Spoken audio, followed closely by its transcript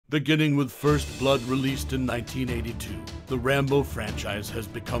Beginning with First Blood released in 1982, the Rambo franchise has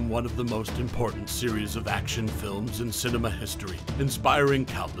become one of the most important series of action films in cinema history, inspiring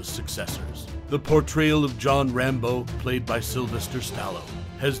countless successors. The portrayal of John Rambo, played by Sylvester Stallone,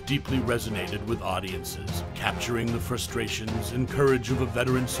 has deeply resonated with audiences, capturing the frustrations and courage of a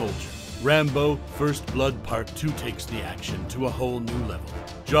veteran soldier. Rambo First Blood Part 2 takes the action to a whole new level.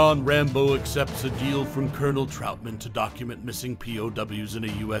 John Rambo accepts a deal from Colonel Troutman to document missing POWs in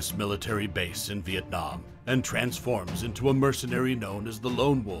a U.S. military base in Vietnam, and transforms into a mercenary known as the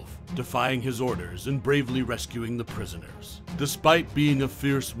Lone Wolf, defying his orders and bravely rescuing the prisoners. Despite being a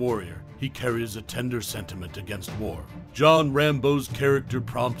fierce warrior, he carries a tender sentiment against war. John Rambo's character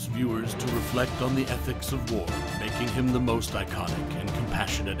prompts viewers to reflect on the ethics of war, making him the most iconic and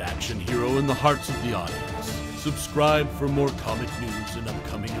compassionate action hero in the hearts of the audience. Subscribe for more comic news and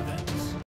upcoming events.